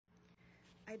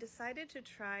I decided to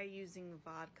try using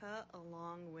vodka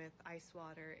along with ice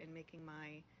water in making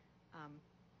my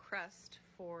crust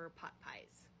for pot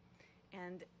pies.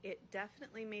 And it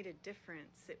definitely made a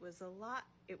difference. It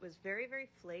was very, very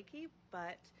flaky,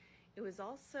 but it was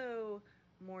also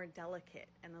more delicate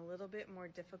and a little bit more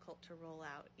difficult to roll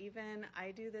out. Even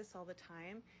I do this all the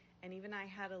time, and even I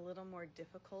had a little more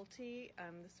difficulty.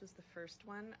 This was the first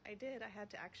one I did. I had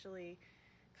to actually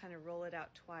kind of roll it out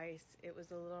twice. It was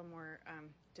a little more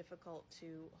difficult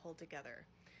to hold together.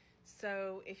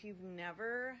 So if you've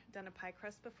never done a pie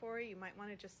crust before, you might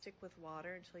want to just stick with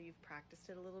water until you've practiced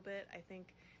it a little bit. I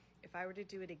think if I were to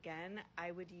do it again,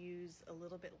 I would use a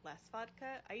little bit less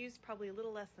vodka. I used probably a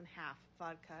little less than half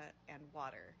vodka and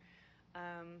water.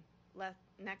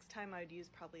 Next time I would use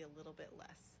probably a little bit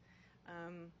less.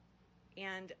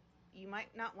 And you might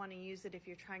not want to use it if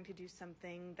you're trying to do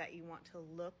something that you want to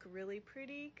look really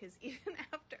pretty, because even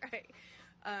after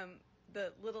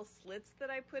the little slits that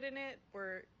I put in it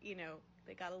were,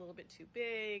 they got a little bit too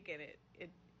big, and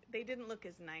they didn't look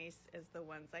as nice as the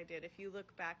ones I did. If you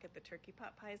look back at the turkey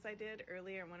pot pies I did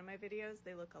earlier in one of my videos,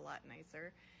 they look a lot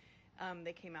nicer.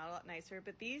 They came out a lot nicer,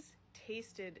 but these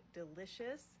tasted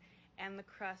delicious. And the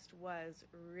crust was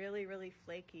really, really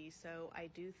flaky. So I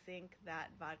do think that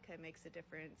vodka makes a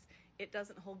difference. It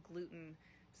doesn't hold gluten,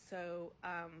 so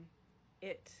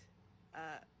it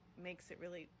makes it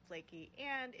really flaky.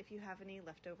 And if you have any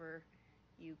leftover,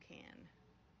 you can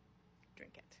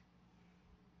drink it.